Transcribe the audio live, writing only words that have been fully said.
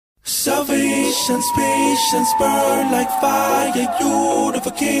Salvation's patience burn like fire,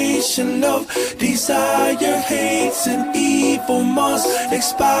 unification, love, desire, hates and evil must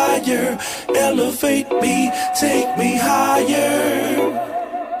expire. Elevate me, take me higher.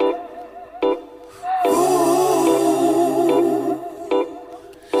 Ooh.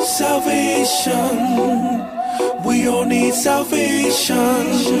 Salvation, we all need salvation.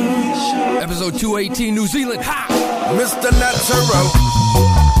 Episode 218, New Zealand. Ha! Mr. Natural,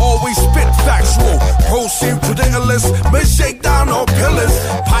 always spit factual. Proceed to the illest, may shake down all pillars.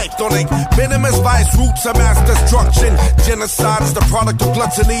 Pythonic, venomous vice, roots of mass destruction. Genocide is the product of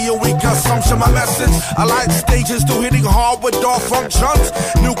gluttony and weak consumption. My message, I light stages to hitting hard with all functions.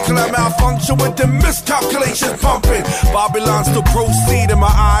 Nuclear malfunction with the miscalculations pumping. Babylon still proceed, in my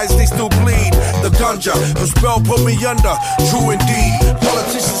eyes they still bleed. The ganja, the spell put me under, true indeed.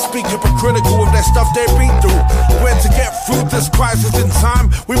 Politicians speak hypocritical of that stuff they've been through. When to get through this crisis in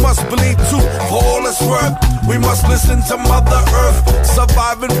time, we must believe too. For all it's worth, we must listen to Mother Earth.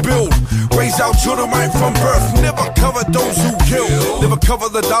 Survive and build, raise our children right from birth. Never cover those who kill, never cover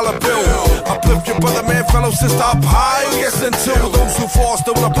the dollar bill. Uplift your brother, man, fellow sister up high. Yes, until those who fall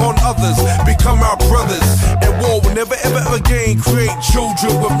still upon others become our brothers. And war will never ever again create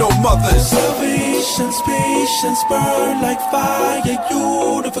children with no mothers. Salvation's patience burn like fire,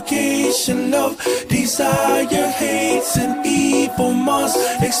 unification, love, desire, hates and evil must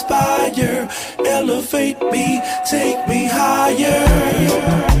expire. Elevate me, take me higher.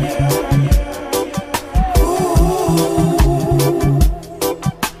 Ooh.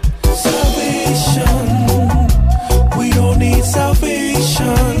 Salvation, we all need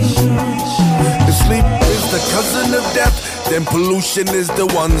salvation. If sleep is the cousin of death, then pollution is the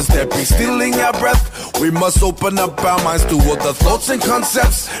ones that be stealing our breath. We must open up our minds to other thoughts and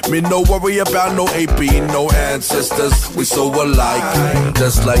concepts. Me no worry about no AP, no ancestors. We so alike,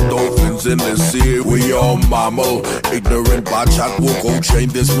 just like dolphins in the sea. We all mammal, ignorant by chat will go train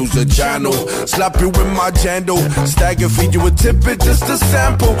this loser channel. Slap you with my jandle, stagger feed you a tidbit, just a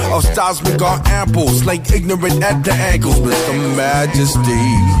sample of styles we got ample. Slate ignorant at the ankles, Mr.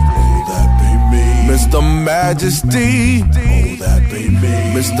 Majesty. Mr. Majesty, oh that be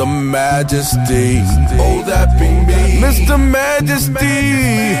me. Mr. Majesty, oh that be me. Mr. Majesty,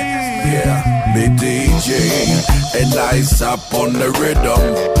 yeah, me DJ, and ice up on the rhythm.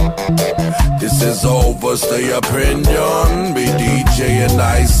 This is overstay opinion. Me DJ and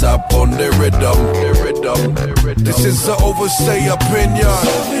ice up on the rhythm. This is the overstay opinion.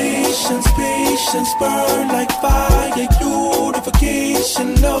 Salvation's patience burn like fire,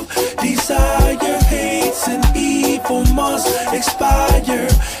 unification, love, desire, hates and evil must expire.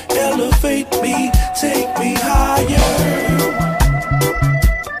 Elevate me, take me higher.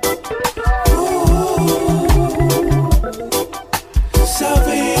 Ooh.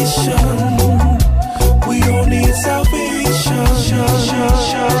 Salvation, we all need salvation.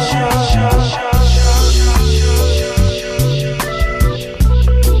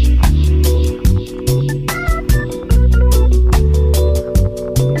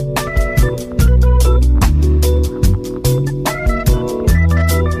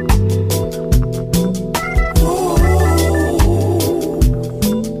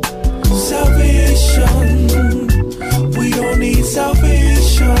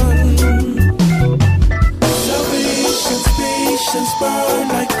 Burn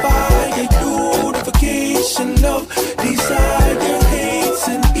like fire, unification, love, desire, hates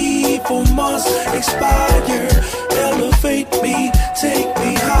and evil must expire. Elevate me, take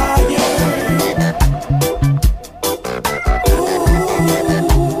me higher. Ooh.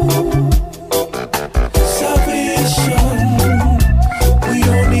 Salvation, we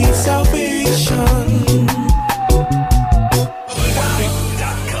all need salvation.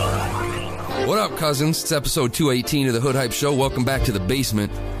 What up, cousins? It's episode 218 of the Hood Hype Show. Welcome back to the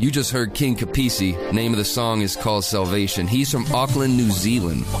basement. You just heard King Kapisi. Name of the song is called Salvation. He's from Auckland, New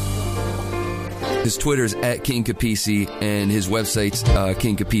Zealand. His Twitter's at King Kapisi, and his website's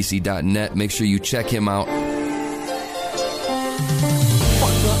kingkapisi.net. Make sure you check him out.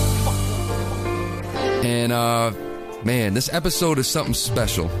 And, man, this episode is something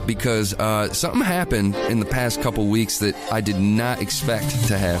special because something happened in the past couple weeks that I did not expect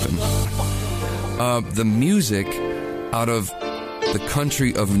to happen. The music out of the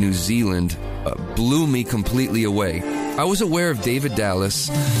country of New Zealand blew me completely away. I was aware of David Dallas,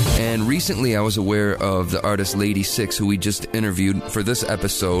 and recently I was aware of the artist Lady Six, who we just interviewed for this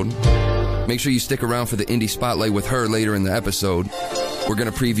episode. Make sure you stick around for the Indie Spotlight with her later in the episode. We're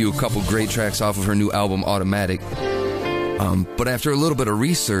going to preview a couple great tracks off of her new album, Automatic. But after a little bit of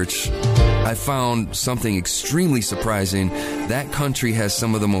research, I I found something extremely surprising. That country has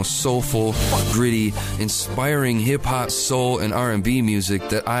some of the most soulful, gritty, inspiring hip-hop, soul, and R&B music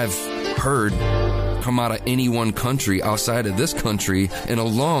that I've heard come out of any one country outside of this country in a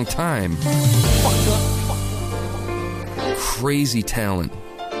long time. Crazy talent.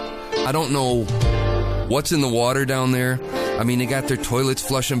 I don't know what's in the water down there. I mean, they got their toilets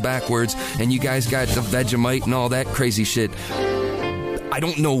flushing backwards, and you guys got the Vegemite and all that crazy shit. I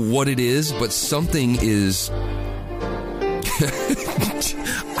don't know what it is, but something is... I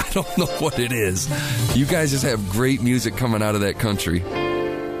don't know what it is. You guys just have great music coming out of that country,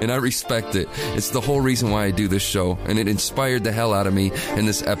 and I respect it. It's the whole reason why I do this show, and it inspired the hell out of me in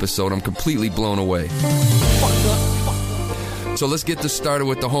this episode. I'm completely blown away. So let's get this started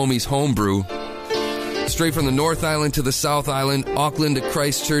with the homies Homebrew. Straight from the North Island to the South Island, Auckland to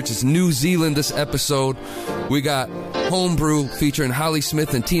Christchurch. It's New Zealand this episode. We got Homebrew featuring Holly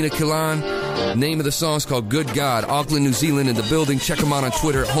Smith and Tina Killan. Name of the song is called Good God. Auckland, New Zealand in the building. Check them out on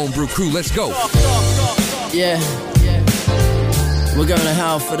Twitter at Homebrew Crew. Let's go. Yeah. We're going to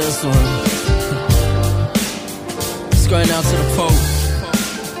hell for this one. It's going out to the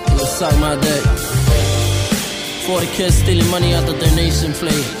Pope. Let's suck my dick. For the kids stealing money out the donation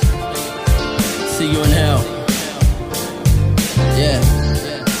plate. See you in hell. Yeah.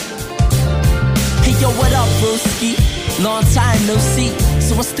 Hey yo, what up, broski? Long time no see.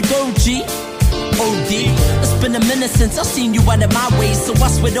 So what's the go, G? OD. It's been a minute since I've seen you out of my way. So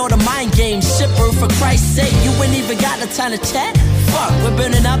what's with all the mind games? Shit, bro, for Christ's sake. You ain't even got the time to chat? Fuck, we're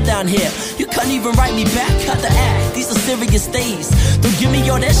burning up down here. You couldn't even write me back, cut the act. These are serious days. Don't give me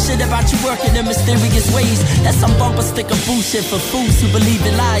all that shit about you working in mysterious ways. That's some bumper sticker bullshit for fools who believe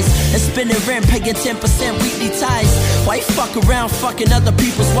in lies. And spending rent, paying 10% weekly ties. Why you fuck around fucking other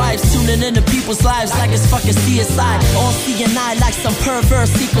people's wives? Tuning into people's lives like it's fucking CSI. On CNI like some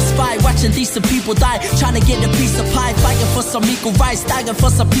perverse secret spy. Watching decent people die, trying to get a piece of pie. Fighting for some equal rights, dying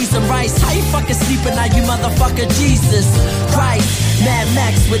for some peace and rice. How you fucking sleeping now, you motherfucker? Jesus Christ. Mad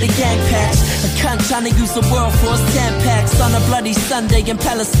Max with a gang patch. A cunt trying to use the world for his 10 packs on a bloody Sunday in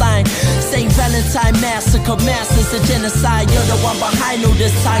Palestine. St. Valentine massacre, masses of genocide. You're the one behind all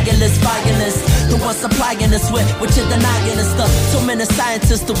this tireless violence. The one supplying us with what you're denying and stuff. So many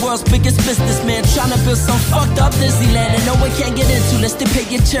scientists, the world's biggest businessman, trying to build some fucked up Disneyland and no one can get into unless they pay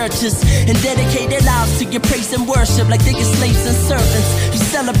your churches and dedicate their lives to your praise and worship like they get slaves and servants. You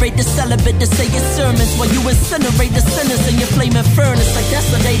celebrate the celibate to say your sermons while you incinerate the sinners in your flaming furnace like that's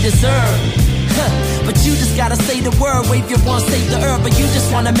what they deserve. But you just gotta say the word, wave your wand, save the earth, but you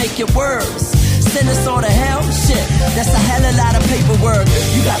just wanna make it worse. Send us all to hell? Shit, that's a hell of a lot of paperwork.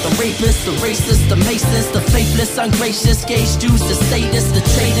 You got the rapists, the racists, the masons, the faithless, ungracious, gays, Jews, the statists, the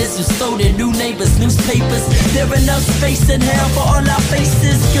traitors who stole their new neighbors' newspapers. There enough space in hell for all our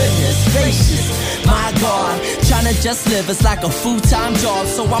faces. Goodness gracious, my God, trying to just live is like a full-time job.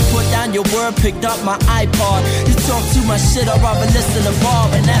 So I put down your word, picked up my iPod. You talk too much shit, I'd rather listen to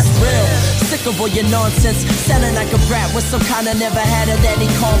Bob, and that's real. Sick of all your nonsense, sounding like a brat with some kind of never had a daddy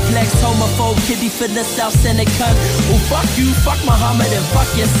complex. Homophobe, kiddie for the self-centered cunt. Oh, fuck you, fuck Muhammad, and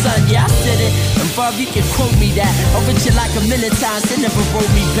fuck your son. Yeah, I said it, and Bob, you can quote me that. I'll read you like a million times, they never wrote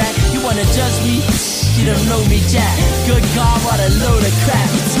me back. You wanna judge me? You don't know me, Jack. Good God, what a load of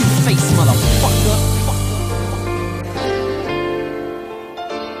crap. You two-faced motherfucker.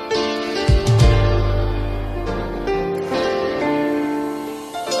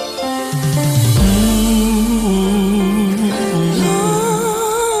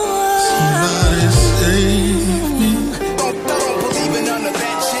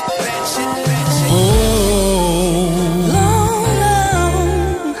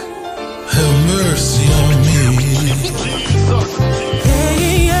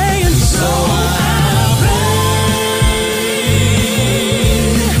 So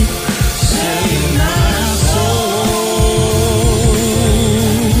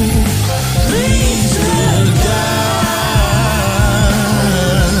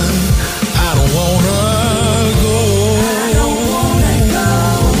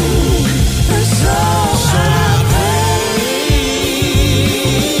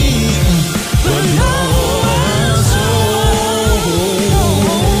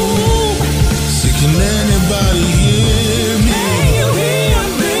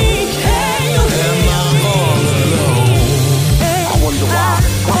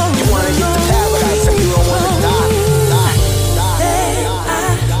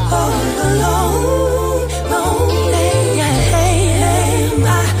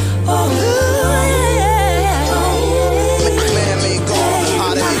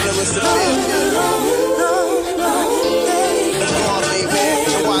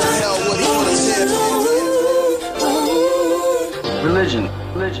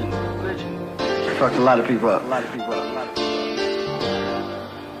religion. Fucked a lot of people up.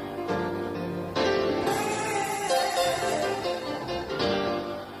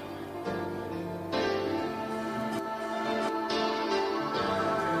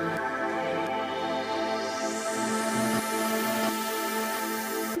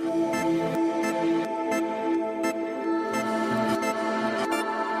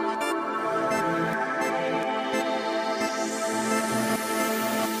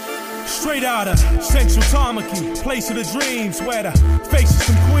 Straight out of Central Tamaki, place of the dreams, where the faces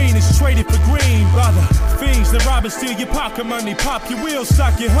from Queen is traded for green by the fiends that rob and steal your pocket money, pop your wheels,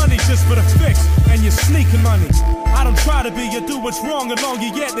 stock your honey just for the fix, and your sneaking money. I don't try to be or do what's wrong along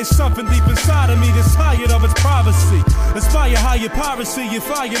you yet. There's something deep inside of me that's tired of its privacy. Aspire higher piracy, you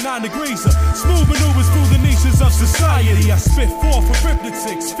fire 9 degrees of smooth maneuvers through the niches of society. I spit forth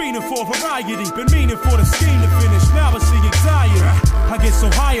arithmetics, fiending for variety. Been meaning for the scheme to finish, now I see anxiety. I get so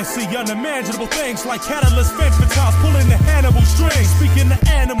high I see unimaginable things like catalyst femme fatales pulling the Hannibal strings. Speaking to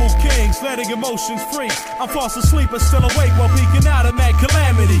animal kings, letting emotions free. I'm fast asleep but still awake while peeking out of mad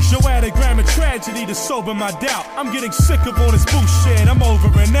calamities. Your anagram of tragedy to sober my doubt. I'm getting sick of all this bullshit, I'm over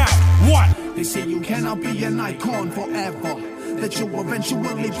and out. What? They say you cannot be an icon forever, that you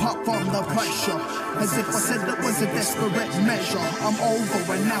eventually pop from the pressure. As if I said it was a desperate measure. I'm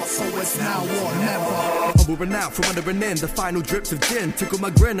over and out, so it's now or never. Over and out, from under and in, the final drips of gin tickle my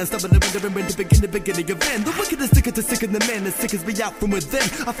grin and stubborn to begin the beginning of end. The wicked is sicker to sicken the men, as sick as me out from within.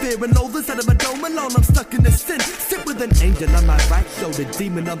 I fear and loathe inside of my dome alone, I'm stuck in this sin. Sit with an angel on my right shoulder,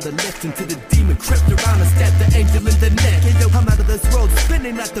 demon on the left, into the demon crept around and stabbed the angel in the neck. Hey yo, I'm out of this world,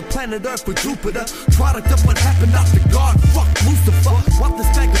 spinning like the planet Earth with Jupiter. Product of what happened after God, fuck Lucifer. What this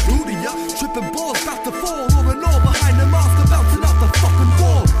bag of booty up, tripping balls about to fall, all and all behind the mask, bouncing off the fucking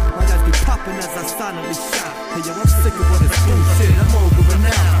wall. My eyes be popping as I silently shout. Hey yo, I'm sick of all this bullshit, I'm over and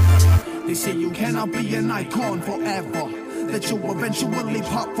out. They say you cannot be an icon forever, that you eventually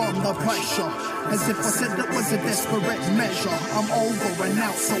pop from the pressure. As if I said it was a desperate measure. I'm over and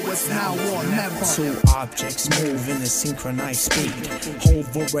out, so it's now or never. Two objects move in a synchronized speed.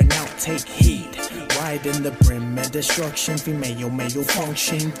 Over and out, take heed. Right in the brim of destruction, female male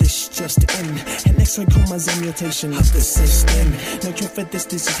function. This just in, an X-ray comas a mutation of the system. No cure for this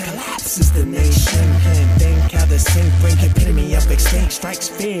disease, collapses the nation. Can't think how the sink bring epitome of extinct. Strikes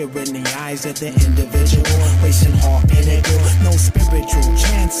fear in the eyes of the individual. Racing heart pinnacle, no spiritual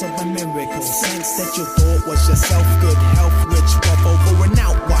chance of a miracle. Sense that you thought was yourself, good health, rich wealth. Over and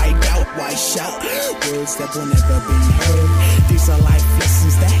out, why doubt, why shout? Words that will never be heard. These are life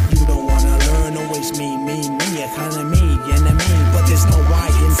lessons that you don't wanna learn. Always me, economy, enemy. But there's no Y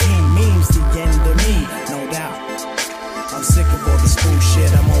in team, means the end of me, no doubt. I'm sick of all this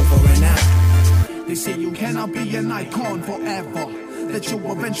bullshit, I'm over and out. They say you cannot be an icon forever, that you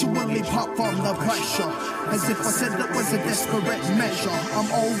eventually pop from the pressure. As if I said it was a desperate measure. I'm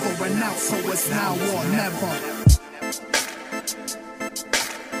over and out, so it's now or never.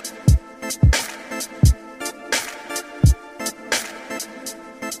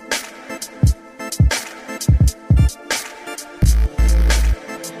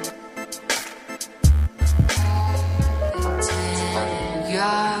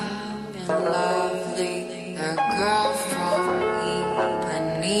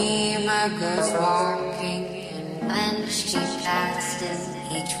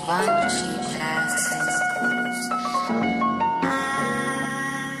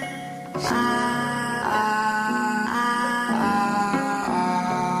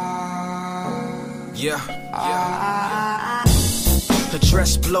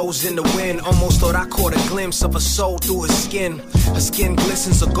 Blows in the wind, almost thought I caught a glimpse of a soul through her skin. Her skin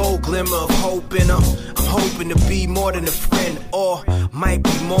glistens, a gold glimmer of hope in her. I'm hoping to be more than a friend, or might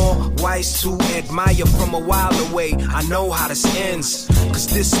be more wise to admire from a while away. I know how this ends, cause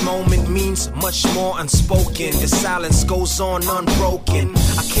this moment means much more unspoken. The silence goes on unbroken.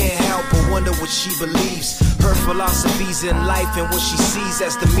 I can't help but wonder what she believes, her philosophies in life and what she sees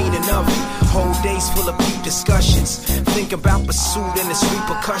as the meaning of it. Whole days full of deep discussions, think about pursuit and its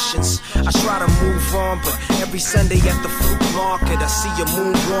repercussions. I try to move on, but every Sunday at the fruit market I see a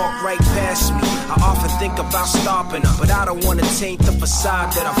moon walk right past me. I often think about stopping her, but I don't want to taint the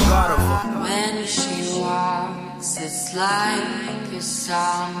facade that I've got of her. When she walks, it's like a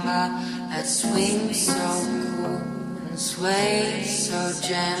samba that swings so cool and sways so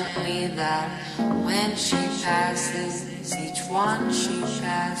gently that when she passes, each one she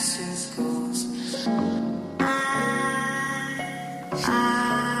passes goes.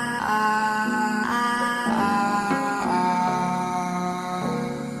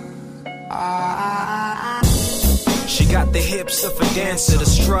 She got the hips lips of a dancer, the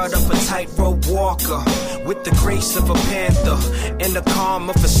strut of a tightrope walker, with the grace of a panther and the calm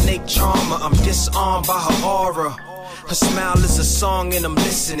of a snake charmer. I'm disarmed by her aura. Her smile is a song and I'm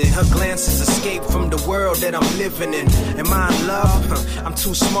listening. Her glances escape from the world that I'm living in. Am I in love? I'm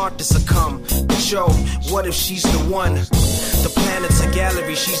too smart to succumb. But yo, what if she's the one? The planet's a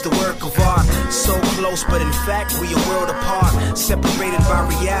gallery, she's the work of art. So close, but in fact we a world apart, separated by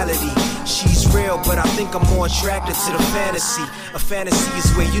reality. She's real, but I think I'm more attracted to the fantasy. A fantasy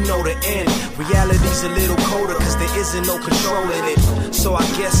is where you know the end. Reality's a little colder, cause there isn't no controlling it. So I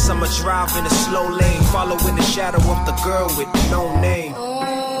guess I'ma drive in a slow lane, following the shadow of the girl with no name.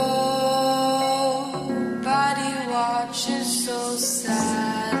 Oh, body watches so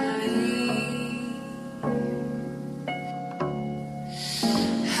sadly.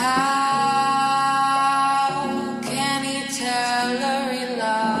 How can he tell her he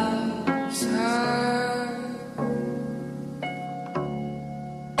loves her?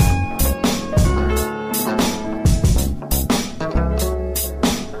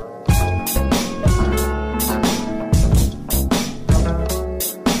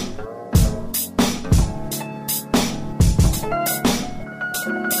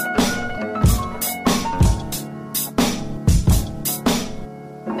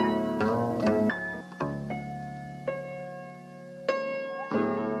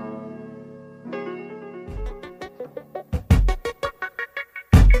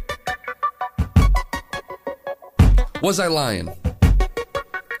 Was I lying?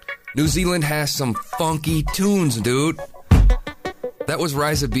 New Zealand has some funky tunes, dude. That was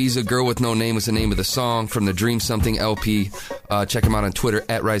Rise Ibiza, Girl With No Name was the name of the song from the Dream Something LP. Check them out on Twitter,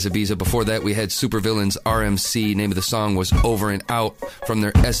 at Rise Ibiza. Before that, we had Supervillains RMC. Name of the song was Over and Out from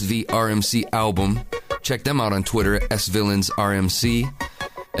their SV RMC album. Check them out on Twitter, at SVillains RMC.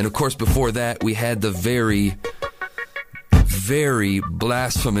 And of course, before that, we had the very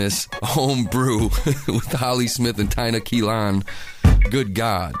blasphemous Homebrew with Holly Smith and Tyna Keelan. Good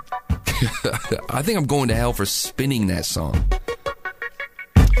God. I think I'm going to hell for spinning that song.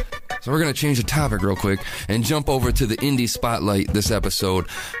 So we're going to change the topic real quick and jump over to the indie spotlight this episode,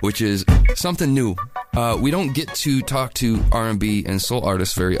 which is something new. We don't get to talk to R&B and soul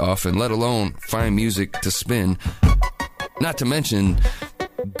artists very often, let alone find music to spin. Not to mention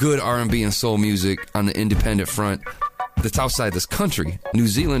good R&B and soul music on the independent front that's outside this country, New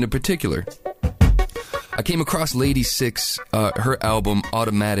Zealand in particular. I came across Lady Six, her album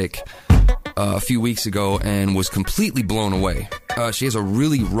Automatic, a few weeks ago and was completely blown away. She has a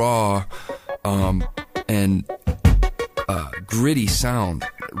really raw and gritty sound.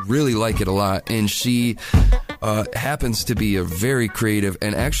 Really like it a lot. And she happens to be a very creative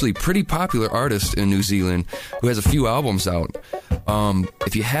and actually pretty popular artist in New Zealand who has a few albums out.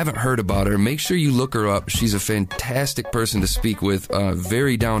 If you haven't heard about her, make sure you look her up. She's a fantastic person to speak with,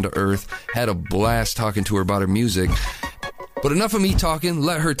 very down to earth. Had a blast talking to her about her music. But enough of me talking,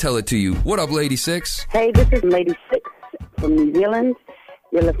 let her tell it to you. What up, Lady Six? Hey, this is Lady Six from New Zealand.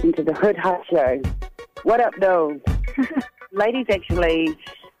 You're listening to the Hood Hut Show. What up, though? Lady's actually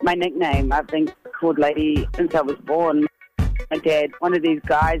my nickname. I've been called Lady since I was born. My dad, one of these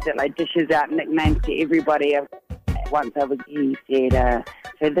guys that like dishes out nicknames to everybody. Once he said,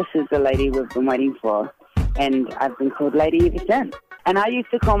 so this is the lady we've been waiting for. And I've been called Lady ever since. And I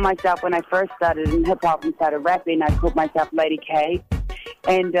used to call myself, when I first started in hip-hop and started rapping, I called myself Lady K.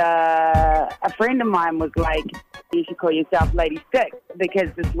 And a friend of mine was like, you should call yourself Lady Six, because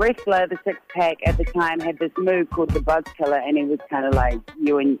this wrestler, the Six Pack at the time, had this move called the Buzz Killer, and he was kind of like,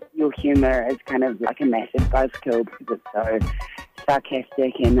 you and your humor is kind of like a massive buzzkill because it's so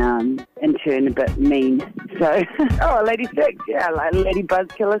sarcastic and in turn a bit mean. So, Lady Six, yeah, like Lady Buzz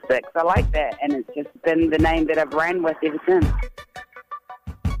Killer Six, I like that, and it's just been the name that I've ran with ever since.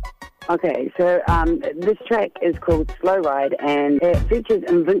 Okay, so this track is called Slow Ride, and it features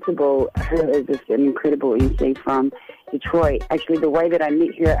Invincible, who is just an incredible MC from Detroit. Actually, the way that I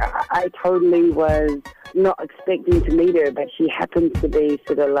met her, I totally was not expecting to meet her, but she happens to be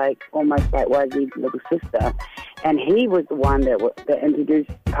sort of like almost like YG's little sister. And he was the one that introduced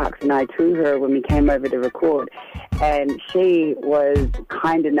Parks and I to her when we came over to record. And she was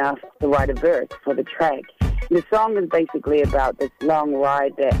kind enough to write a verse for the track. The song is basically about this long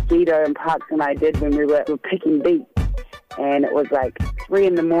ride that Guido and Parks and I did when we were picking beats. And it was like 3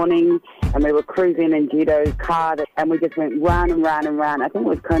 a.m, and we were cruising in Guido's car, and we just went round and round and round. I think it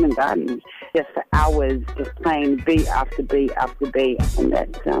was Conan Gardens, just for hours, just playing beat after beat after beat. And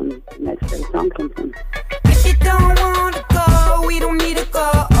that's where the song comes from. If you don't want to go, we don't need to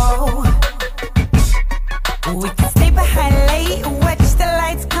go. We can stay behind late and watch the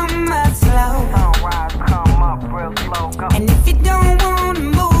lights come up slow. Sunrise come up real slow. Go. And if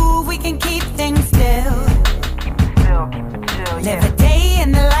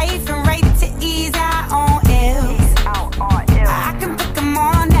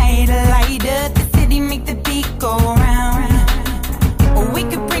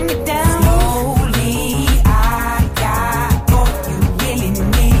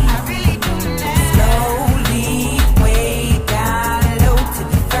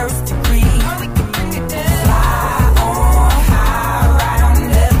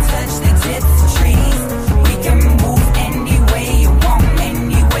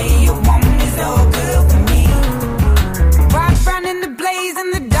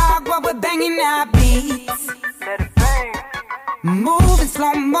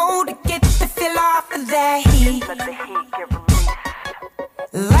more to get the feel off of that heat.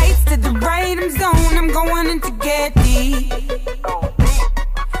 Lights to the right, I'm zone, I'm going in to get deep.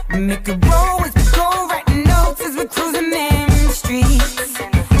 Make it roll as we go, writing notes as we're cruising in the streets.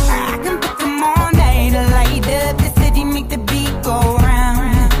 I can put them all night, light up the city, make the beat go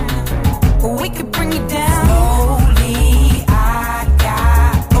round. We could bring it down. Slowly, I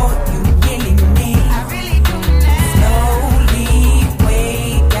got all you really need. I really do now. Slowly,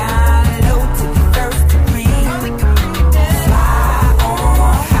 way down low to the first degree. We could bring it down. Fly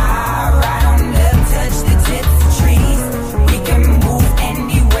on high, ride on up, touch the tips of trees. We can move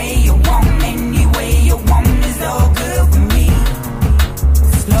any way you want, any way you want is all good for me.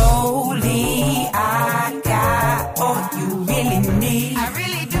 Slowly, I got all you really need. I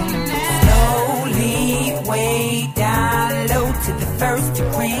really do now. Slowly, way down low to the first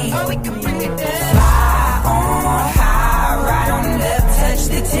degree. We can bring it down. Fly on high, ride on up, touch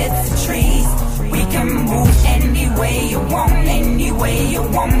the tips of trees. We can move any way you want, any way you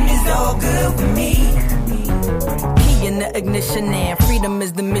want is all good with me. Key in the ignition and freedom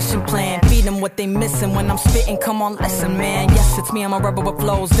is the mission plan. Feed them what they missing when I'm spitting. Come on, listen, man. Yes, it's me, I'm a rebel with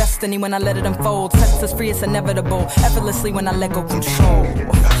flows. Destiny when I let it unfold. Sets us free, it's inevitable. Effortlessly when I let go control.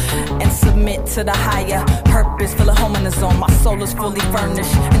 And submit to the higher purpose. Feel a home in the zone. My soul is fully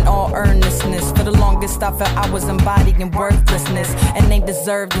furnished in all earnestness. For the longest I felt I was embodying worthlessness, and they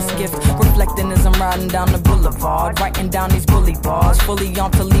deserve this gift. Reflecting as I'm riding down the boulevard, writing down these bully bars. Fully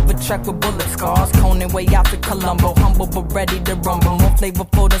on to leave a track with bullet scars. Coning way out to Colombo. Humble but ready to rumble. More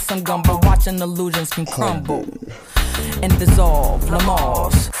flavorful than some gumbo. Watching illusions can crumble and dissolve.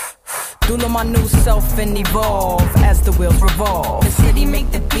 Lamar's Dula my new self and evolve as the wheels revolve. The city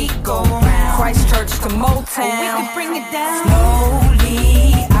make the beat go round. Christchurch to Motown. We can bring it down.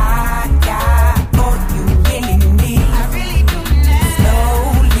 Slowly, I got all you really need. I really do now.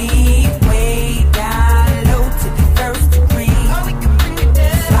 Slowly, way down low to the first degree. We can bring it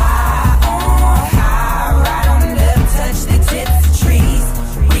down. Fly on high, ride on up, touch the tips of trees.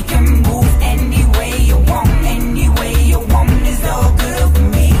 We can move any way you want, any way you want is all good for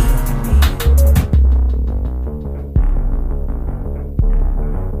me.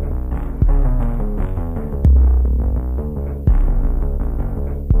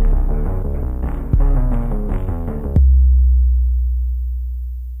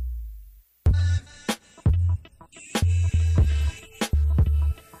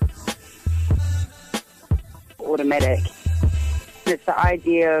 Automatic. It's the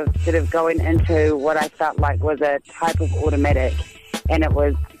idea of sort of going into what I felt like was a type of automatic, and it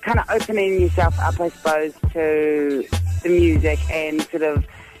was kind of opening yourself up, I suppose, to the music and sort of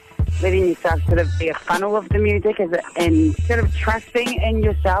letting yourself sort of be a funnel of the music and sort of trusting in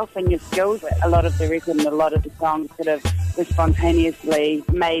yourself and your skills. A lot of the record and a lot of the songs sort of were spontaneously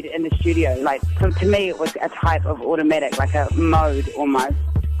made in the studio. Like, so to me it was a type of automatic, like a mode almost,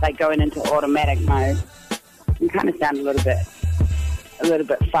 like going into automatic mode. It kind of sound a little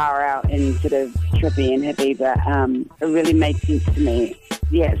bit far out and sort of trippy and hippie, but it really made sense to me.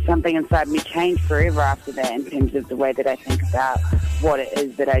 Yeah, something inside me changed forever after that in terms of the way that I think about what it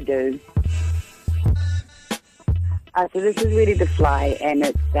is that I do. So this is Ready to Fly, and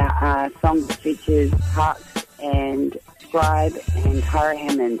it's a song that features Hawks and Scribe and Tara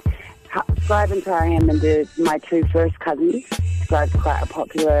Hammond. Scribe and Tara Hammond are my two first cousins. Scribe's quite a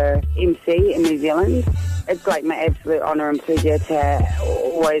popular MC in New Zealand. It's like my absolute honour and pleasure to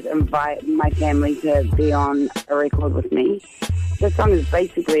always invite my family to be on a record with me. This song is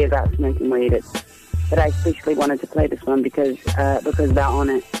basically about smoking weed, but I especially wanted to play this one because they're on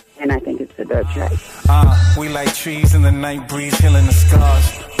it, and I think it's a dope track. We like trees in the night breeze, healing the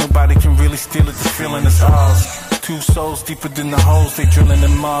scars. Nobody can really steal it, the feeling is ours. Two souls deeper than the holes they drilling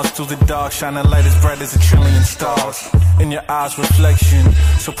in Mars. Through the dark, shine a light as bright as a trillion stars. In your eyes, reflection,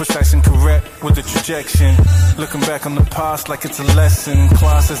 so precise and correct with the trajectory. Looking back on the past like it's a lesson.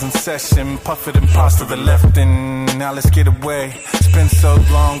 Classes in session, puff it and pass to the left. And now let's get away. It's been so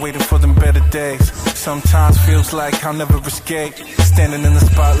long waiting for them better days. Sometimes feels like I'll never escape. Standing in the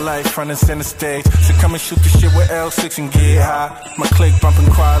spotlight, front and center stage. So come and shoot the shit with L6 and get high. My clique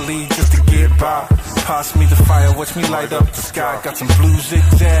bumping quietly just to get by. Pass me the fire, watch me light up the sky. Got some blue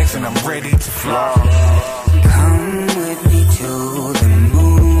zigzags and I'm ready to fly. Come with me to the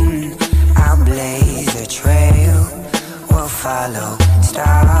moon. I'll blaze a trail. We'll follow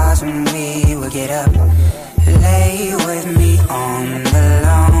stars and we will get up. Lay with me on the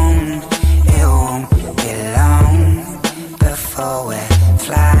lawn. It won't be long before we're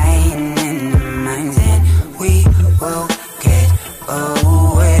flying in the mines, and we will get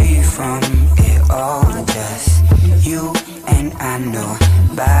away from it all. Just you and I know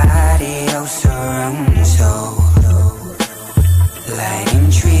Somebody else around, so lighting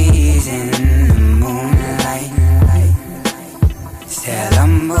trees in the moonlight. Sell a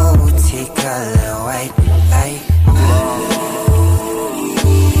multicolor white light.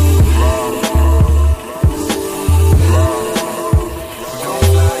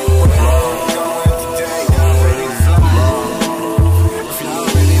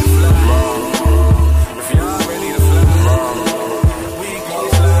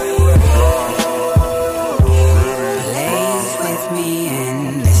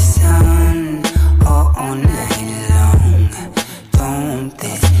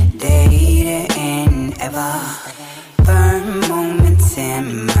 Burn moments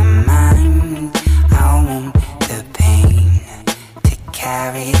in my mind. I want the pain to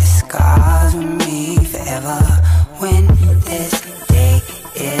carry the scars with me forever. When this day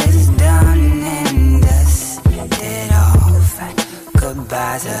is done and dusted off,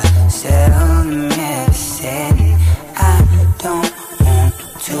 goodbyes are seldom ever said. I don't want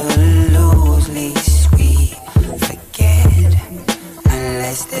to lose, least we forget.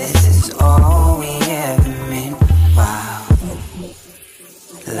 Unless this is all we ever meant. Wow.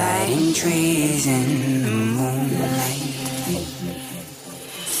 Lighting trees in the moonlight.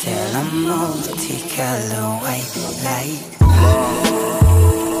 Sell a multicolor white light.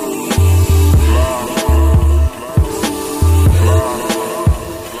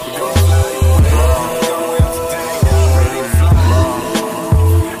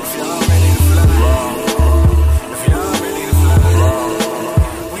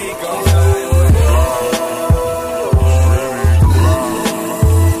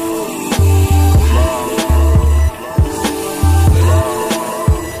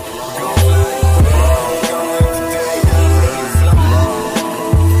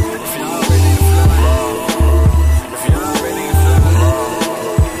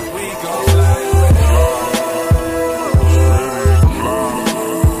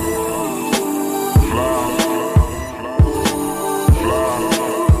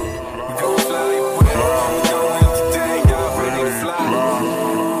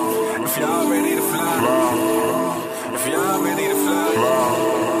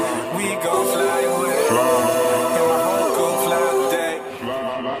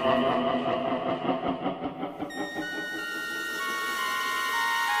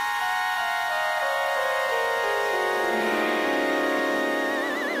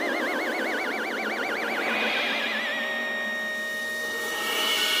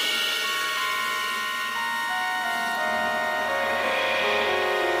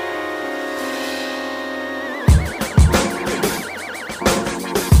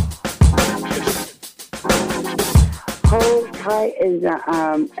 Is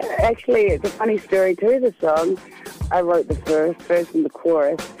actually, it's a funny story to the song. I wrote the verse and the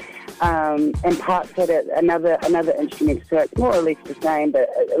chorus, and parts had another instrument, so it's more or less the same, but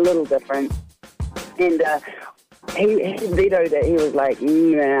a little different. And he vetoed it. He was like,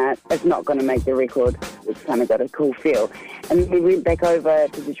 nah, it's not going to make the record. It's kind of got a cool feel. And we went back over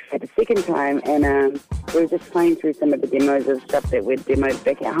to Detroit the second time, and we were just playing through some of the demos of stuff that we'd demoed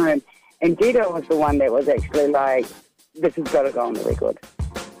back at home. And Jito was the one that was actually like, this has got to go on the record.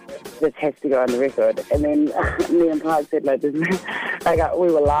 This has to go on the record. And then me and Park said, like, this, we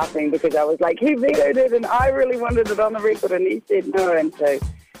were laughing because I was like, he vetoed it and I really wanted it on the record. And he said no. And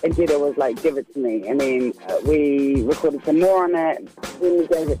Jito was like, give it to me. And then we recorded some more on it. Then we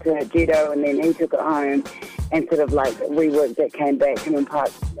gave it to Jito, and then he took it home and sort of like reworked it, came back. Him and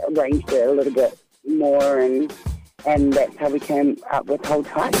Park arranged it a little bit more, and that's how we came up with Hold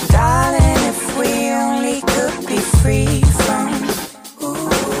Tight. Darling, if we only could be free from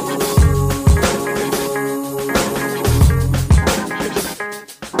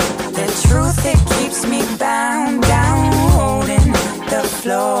the truth that keeps me bound down, holding the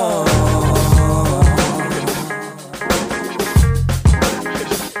floor.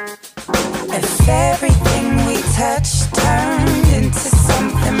 If everything we touch turned into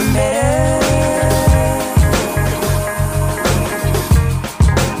something better,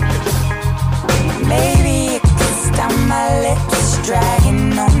 maybe it could stop my lips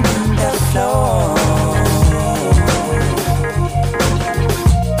dragging on the floor.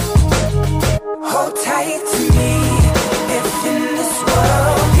 Hold tight to me, if in this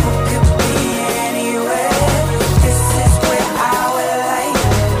world you could be anywhere, this is where I would like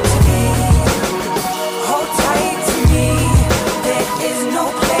to be. Hold tight to me, there is no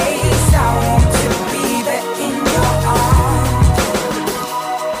place I want to be but in your arms.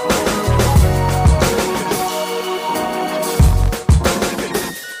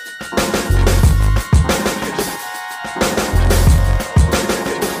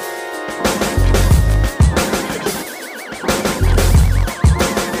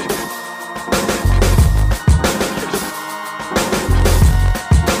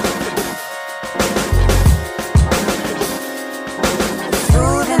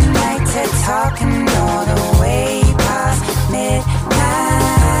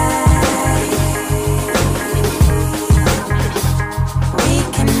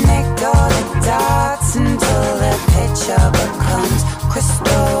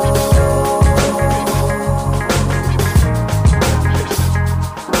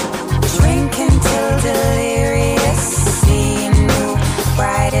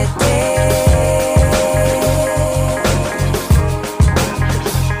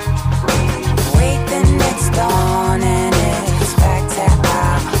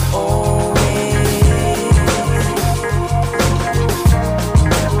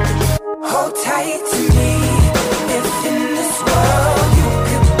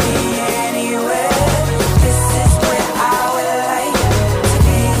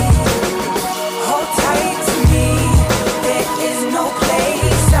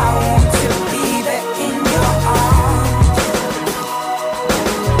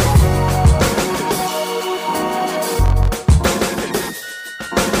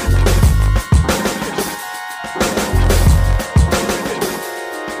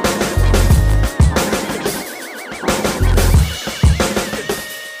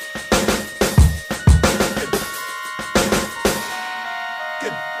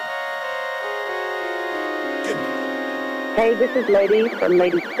 this is Lady from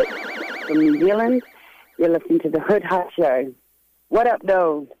Lady Six from New Zealand. You're listening to the Hood Hut Show. What up,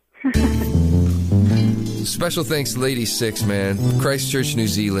 though? Special thanks to Lady Six, man. Christchurch, New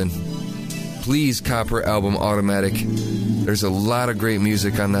Zealand. Please cop her album Automatic. There's a lot of great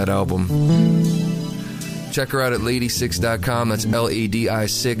music on that album. Check her out at lady6.com. That's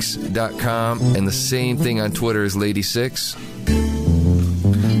LADI6.com. And the same thing on Twitter is Lady6.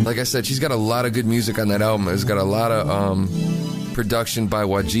 Like I said, she's got a lot of good music on that album. It's got a lot of production by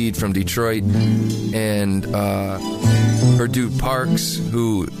Wajid from Detroit. And her dude Parks,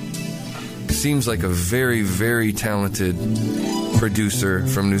 who seems like a very, very talented producer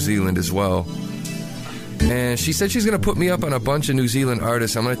from New Zealand as well. And she said she's going to put me up on a bunch of New Zealand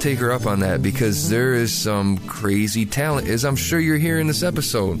artists. I'm going to take her up on that because there is some crazy talent, as I'm sure you're hearing this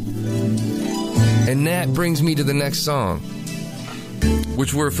episode. And that brings me to the next song,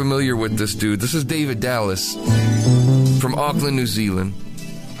 which we're familiar with this dude. This is David Dallas from Auckland, New Zealand.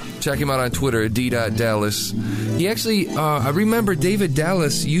 Check him out on Twitter at d.dallas. He actually, I remember David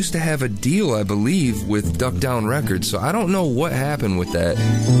Dallas used to have a deal, I believe, with Duck Down Records, so I don't know what happened with that.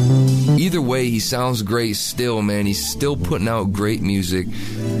 Either way, he sounds great still, man. He's still putting out great music.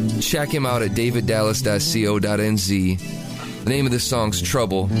 Check him out at daviddallas.co.nz. The name of this song's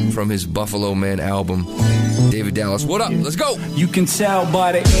Trouble from his Buffalo Man album. David Dallas, what up? Let's go! You can tell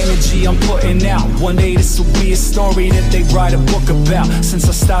by the energy I'm putting out. One day this will be a story that they write a book about. Since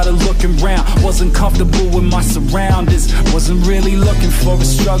I started looking round, wasn't comfortable with my surroundings. Wasn't really looking for a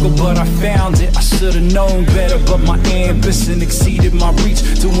struggle, but I found it. I should've known better, but my ambition exceeded my reach.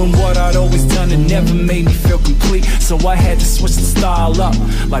 Doing what I'd always done, it never made me feel complete. So I had to switch the style up,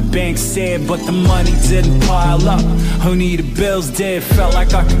 like Banks said, but the money didn't pile up. Who needed bills did, felt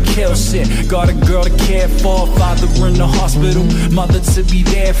like I could kill shit. Got a girl to care for, father in the hospital, mother to be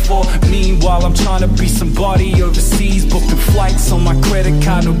there for. Meanwhile, I'm trying to be somebody overseas, booking flights on my credit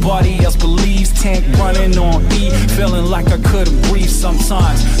card nobody else believes. Tank running on E, feeling like I couldn't breathe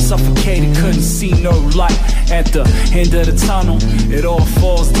sometimes. Suffocated, couldn't see no light at the end of the tunnel. It all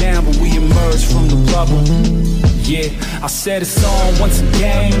falls down, but we emerge from the rubble. Yeah, I said it's on once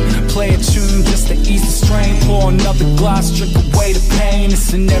again. Play a tune just to ease the strain. Pour another glass, drink away the pain.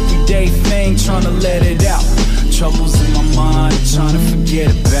 It's an everyday thing, trying to let it out. Troubles in my mind, trying to forget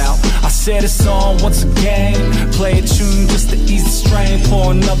about. I said it's on once again. Play a tune just to ease the strain.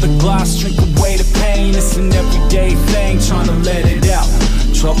 Pour another glass, drink away the pain. It's an everyday thing, trying to let it out.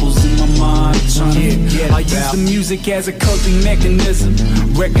 Troubles in my mind, trying to forget about. I use the music as a coping mechanism.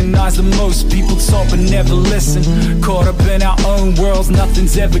 Recognize that most people talk but never listen. Caught up in our own worlds,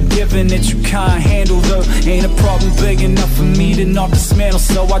 nothing's ever given that you can't handle though. Ain't a problem big enough for me to not dismantle.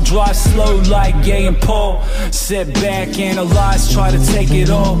 So I drive slow like Gay and Paul. Sit back, analyze, try to take it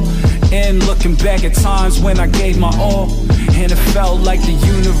all in. Looking back at times when I gave my all, and it felt like the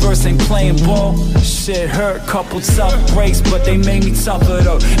universe ain't playing ball. Shit hurt, couple tough breaks, but they made me tougher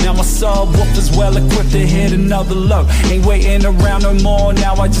though. Now my subwoofer's well equipped to hit another low. Ain't waiting around no more,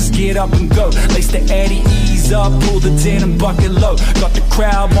 now I just get up and go. Lace the Eddie, ease up, pull the denim bucket low. Got the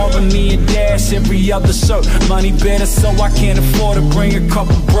crowd mobbing me and Dash every other show. Money better, so I can't afford to bring a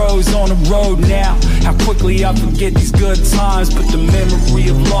couple bros on the road now. How quickly I forget these good times, but the memory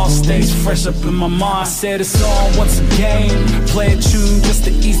of lost stays fresh up in my mind. I said it's on once again. Play a tune just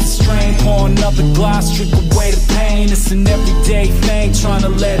to ease the strain. Pour another glass, drink away the pain. It's an everyday thing, trying to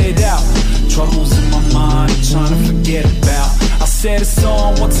let it out. Troubles in my mind, trying to forget about. I said it's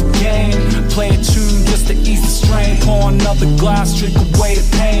on once again. Play a tune just to ease the strain. Pour another glass, drink away the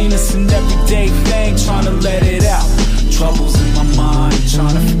pain. It's an everyday thing, trying to let it out. Troubles in my mind,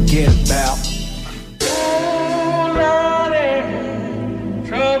 trying to forget about. Oh, Lordy,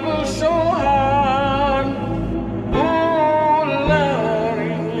 trouble so hard. Oh,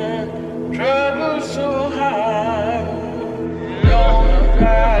 Lordy, trouble so hard. Don't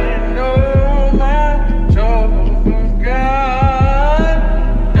nobody know my trouble but God.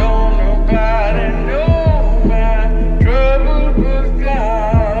 Don't nobody know my trouble but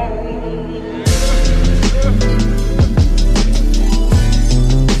God.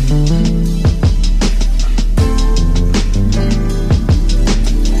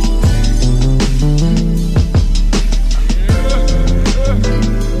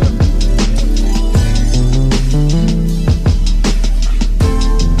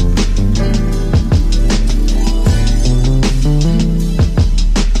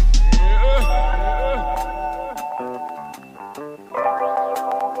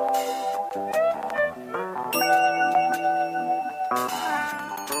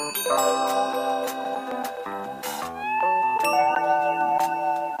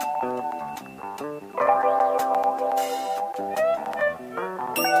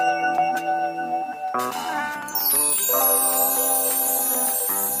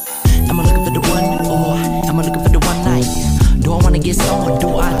 Am I looking for the one, or am I looking for the one night? Do I wanna get someone? Do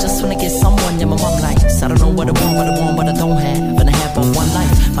I just wanna get someone? Yeah, my mom likes. I don't know what I want, what I don't have. And I have but one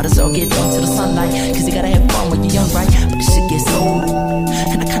life. Might as well get down to the sunlight. Cause you gotta have fun when you're young, right? But this shit gets old.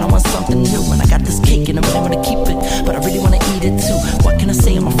 And I kinda want something new. And I got this cake and I really wanna keep it. But I really wanna eat it too. What can I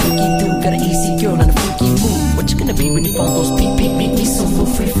say? I'm a freaky dude. Got an easy girl and a freaky mood. What you gonna be when your phone goes beep, beep, beep, me soon, feel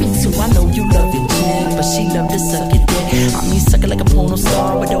free too. I know you love your chick, but she love to suck it dick. I mean, suck it like a porno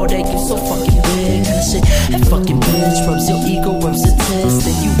star with all that you so fucking big. Kinda shit, that fucking bitch rubs your ego, rubs your tits.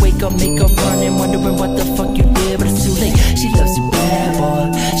 Then you wake up, make up running, wondering what the fuck you did. But it's too late, she loves you bad, boy.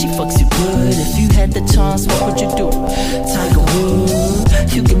 She fucks you good. If you had the chance, what would you do? Tiger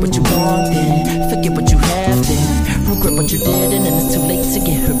Wood, you get what you want, then forget what you have, then regret what you did, and then it's too late to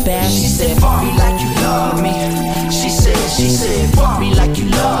get her back. She said, fuck me like you love me. She said, fuck me like you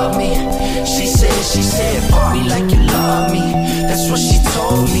love me. She said, fuck me like you love me. That's what she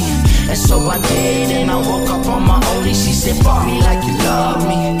told me. And so I did, and I woke up on my own. She said, fuck me like you love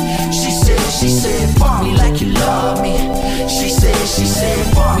me. She said, fuck me like you love me. She said,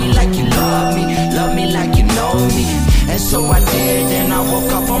 fuck me like you love me like you know me. And so I did, and I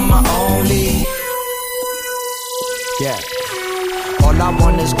woke up on my own. Yeah. All I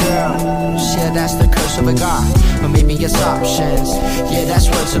want is girls, yeah, that's the curse of a god. But maybe it's options, yeah, that's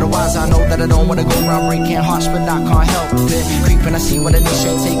words to the wise. I know that I don't wanna go around breaking hearts, but I can't help it. Creeping, I see what a niche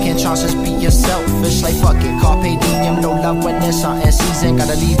ain't taking chances, being selfish. Like fuck it, carpe diem, no love when it's hot in season.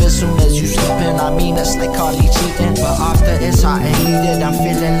 Gotta leave as soon as you sleeping, I mean it's like Carly cheating. But after it's hot and heated, I'm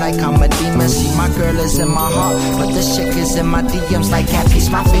feeling like I'm a demon. See, my girl is in my heart, but this chick is in my DMs like Happy's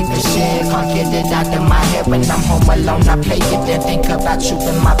my favorite shit. Can't get it out of my head when I'm home alone, I play it and think about you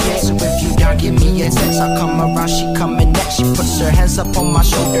in my bed. So if you down, give me a text. I come around, she coming next. She puts her hands up on my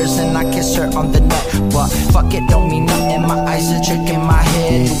shoulders and I kiss her on the neck. But fuck it, don't mean nothing. My eyes are trick in my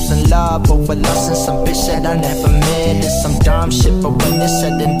head. Losing love over lust and some bitch that I never met. It's some dumb shit, but when it's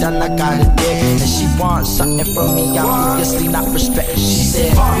said and done, I got a dick. And she wants something from me, obviously not respect. She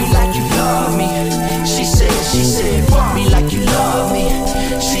said, fuck me like you love me. She said, fuck me like you love me.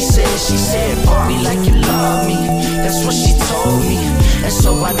 She said, fuck me like you love me. That's what she told me. And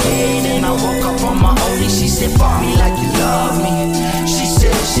so I did, and I woke up on my own. She said, fuck me like you love me. She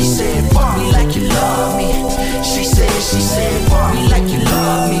said, fuck me like you love me. She said, fuck me like you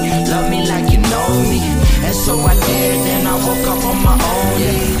love me like you know me. And so I did, and I woke up on my own.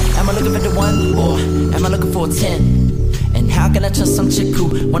 Yeah. Am I looking for the one, or am I looking for a 10? And how can I trust some chick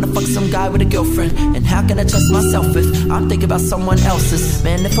who wanna fuck some guy with a girlfriend? And how can I trust myself if I'm thinking about someone else's?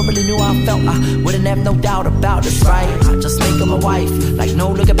 Man, if I really knew how I felt, I wouldn't have no doubt about this, right? I just make her my wife, like no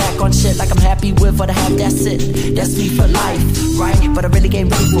looking back on shit. Like I'm happy with what I have, that's it. That's me for life, right? But I really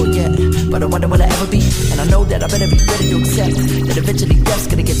ain't ready for it yet. But I wonder will I ever be? And I know that I better be ready to accept that eventually death's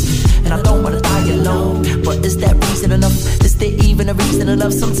gonna get to me. And I don't wanna die alone. But is that reason enough? Is there even a reason to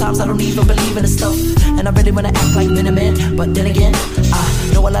love? Sometimes I don't even believe in this stuff. And I really wanna act like men and men. But then again,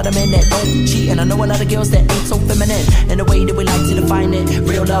 I know a lot of men that don't cheat. And I know a lot of girls that ain't so feminine in the way that we like to define it.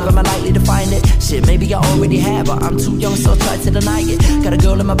 Real love, am I likely to find it? Shit, maybe I already have, but I'm too young, so I try to deny it. Got a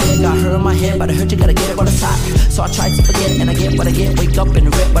girl in my bed, got her in my head, but I heard you gotta get it while it's hot. So I try to forget, and I get what I get. Wake up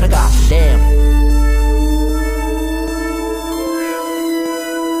and rip what I got, damn.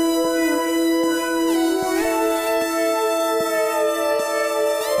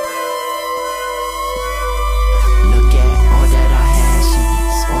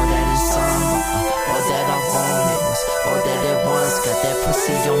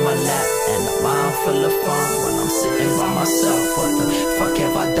 Full of fun when I'm sitting by myself. What the fuck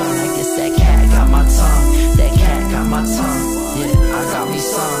have I done? I guess that cat got my tongue. That cat got my tongue. Yeah, I got me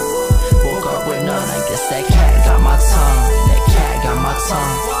some. Woke up with none. I guess that cat got my tongue. That cat got my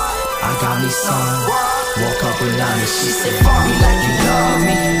tongue. I got me some. Woke up with none. And she said, fuck me like you love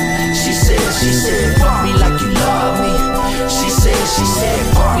me. She said, fuck me like you love me. She said,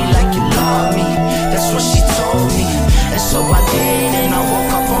 fuck me like you love me. That's what she told me. And so I did, and I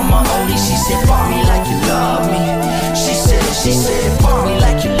woke up on my own. She said, fuck me like you love me. She said, fuck me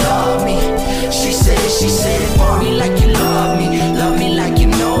like you love me. She said, fuck me like you love me like you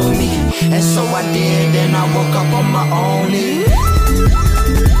know me. And so I did, and I woke up on my own.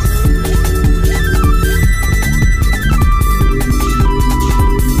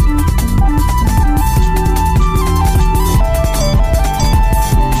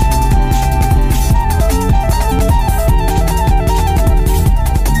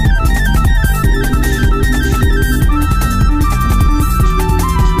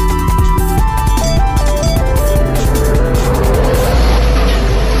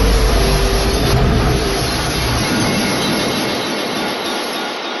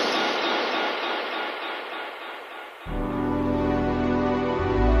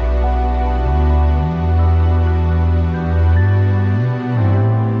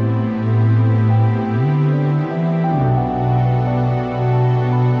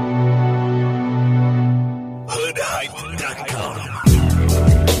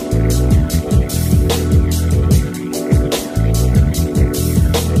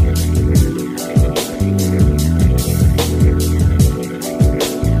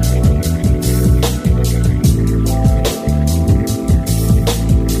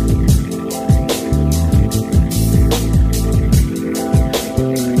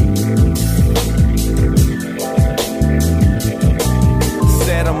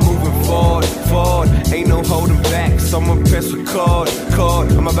 so I'm impressed with chord.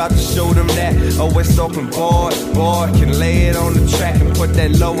 I'm about to show them that West Open board can lay it on the track and put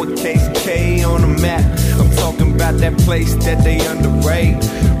that lowercase K on the map. I'm talking about that place that they underrate,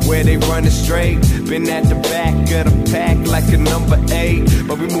 where they run it straight. Been at the back of the pack like a number 8,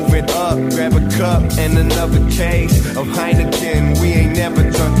 but we moving up. Grab a cup and another case of Heineken. We ain't never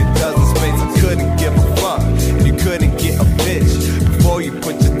drunk a dozen spades. I couldn't give a fuck if you couldn't get a bitch. Before you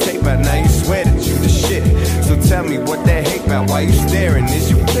put your tape out, now you swear that you the shit. So tell me what that hate about, why you staring? Is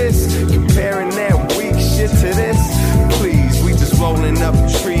you pissed? Comparing that weak shit to this? Please, we just rolling up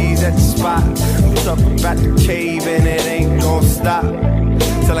trees at the spot. I'm talking about the cave and it ain't gon' stop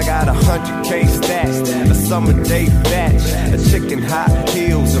till I got 100K stats, a summer day batch, a chicken hot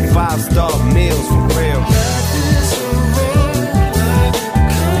heels, and 5-star meals for real.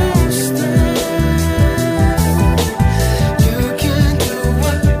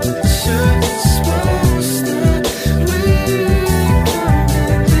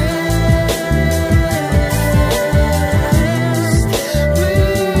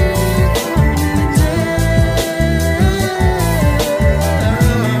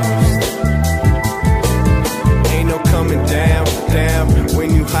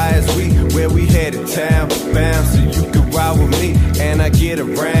 Town bound so you can ride with me and I get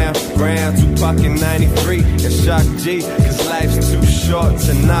around Tupac in 93 and Shock G, cause life's too short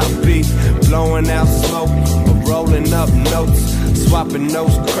to not be blowing out smoke or rolling up notes, swapping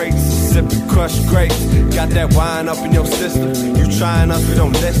those crates, sipping crushed grapes. Got that wine up in your system, you trying us, we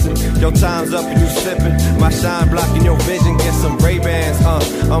don't listen. Your time's up and you slipping, my shine blocking your vision. Get some Ray-Bans,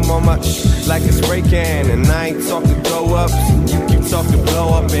 I'm on my like a spray can, and I ain't talking go ups, you keep talking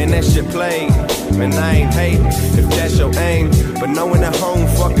blow up, and that shit played. Man, I ain't hating if that's your aim, but knowing that home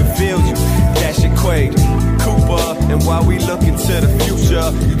fucking feels you, that shit quake. Cooper, and while we looking to the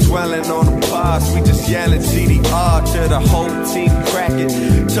future, you dwelling on the past, we just yelling CDR to the whole team cracking.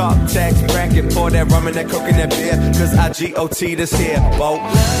 Top tax bracket, pour that rum and that coke and that beer, cause I GOT this here, boat.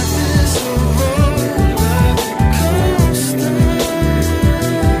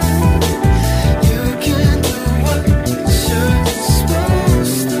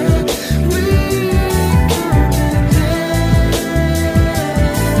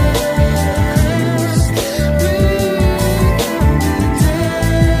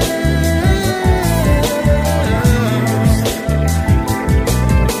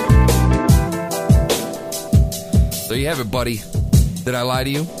 There you have it, buddy. Did I lie to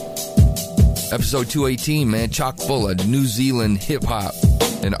you? Episode 218, man, chock full of New Zealand hip-hop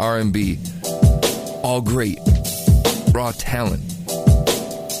and R&B. All great. Raw talent.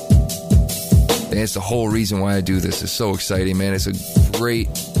 That's the whole reason why I do this. It's so exciting, man. It's a great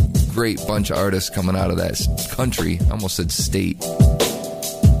bunch of artists coming out of that country. I almost said state.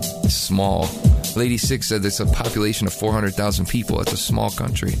 It's small. Lady Six said there's a population of 400,000 people. That's a small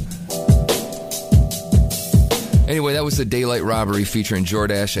country. Anyway, that was the Daylight Robbery featuring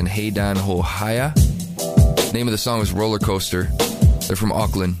Jordash and Haydan Hohaya. Name of the song was Roller Coaster. They're from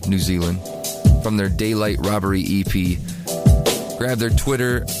Auckland, New Zealand. From their Daylight Robbery EP. Grab their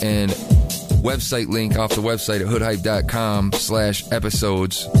Twitter and website link off the website at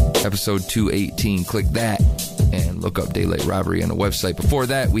hoodhype.com/episodes, episode 218. Click that and look up Daylight Robbery on the website. Before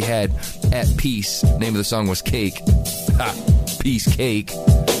that, we had At Peace. Name of the song was Cake. Ha! Peace Cake.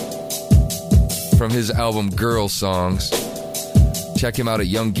 From his album Girl Songs. Check him out at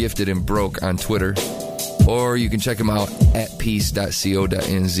Young Gifted and Broke on Twitter. Or you can check him out at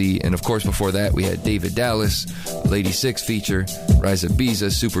peace.co.nz. And of course, before that, we had David Dallas, Lady Six feature, Rise of Biza,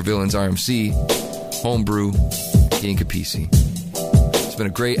 Supervillains RMC, Homebrew, King Capisi. It's been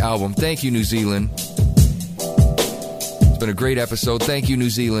a great album. Thank you, New Zealand. It's been a great episode. Thank you, New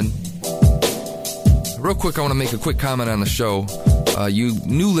Zealand. Real quick, I want to make a quick comment on the show. You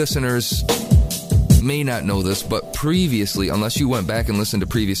new listeners may not know this, but previously, unless you went back and listened to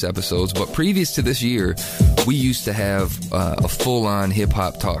previous episodes, but previous to this year, we used to have a full-on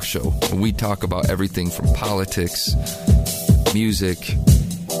hip-hop talk show. We talk about everything from politics, music,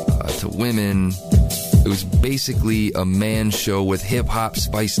 to women. It was basically a man show with hip-hop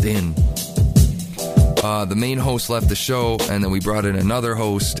spiced in. The main host left the show, and then we brought in another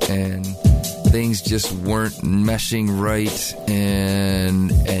host, and things just weren't meshing right,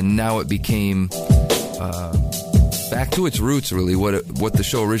 and now it became back to its roots, really, what the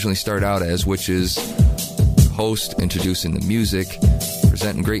show originally started out as, which is host introducing the music,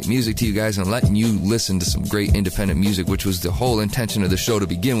 presenting great music to you guys, and letting you listen to some great independent music, which was the whole intention of the show to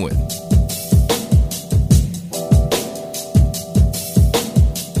begin with.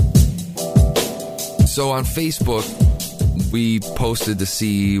 So on Facebook, we posted to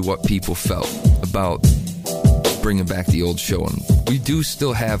see what people felt about bringing back the old show. And we do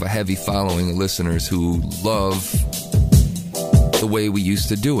still have a heavy following of listeners who love the way we used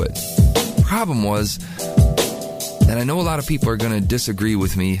to do it. Problem was, and I know a lot of people are going to disagree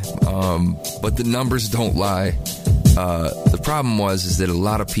with me, but the numbers don't lie. The problem is that a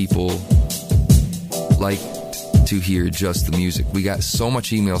lot of people like to hear just the music. We got so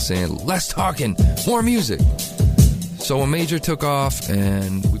much email saying, less talking, more music. So when Major took off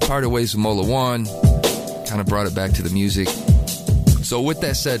and we parted ways with Mola One, kind of brought it back to the music. So with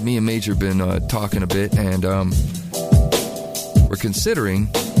that said, me and Major been talking a bit, and we're considering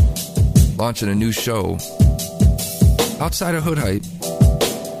launching a new show outside of Hood Hype,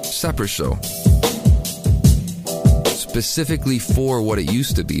 separate show, specifically for what it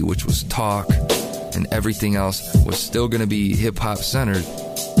used to be, which was talk, and everything else was still going to be hip-hop centered.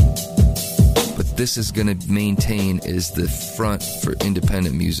 But this is going to maintain is the front for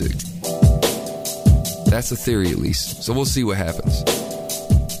independent music. That's the theory, at least. So we'll see what happens.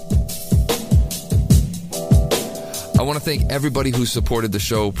 I want to thank everybody who supported the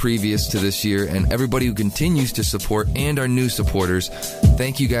show previous to this year and everybody who continues to support and our new supporters.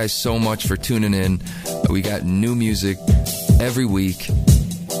 Thank you guys so much for tuning in. We got new music every week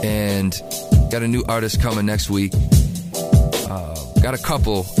and got a new artist coming next week. Got a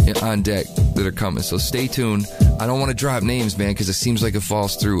couple on deck that are coming, so stay tuned. I don't want to drop names, man, because it seems like it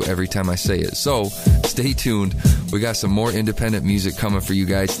falls through every time I say it. So stay tuned. We got some more independent music coming for you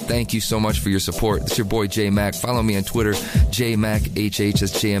guys. Thank you so much for your support. It's your boy J Mac. Follow me on Twitter, JMacHH,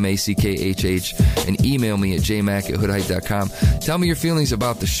 that's JMACKHH, and email me at jmac@hoodhype.com. Tell me your feelings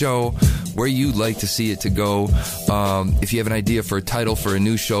about the show, where you'd like to see it to go. If you have an idea for a title for a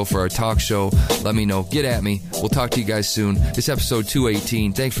new show, for our talk show, let me know. Get at me. We'll talk to you guys soon. This episode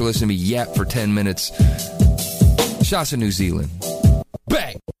 218. Thanks for listening to me yap for 10 minutes. Shots of New Zealand.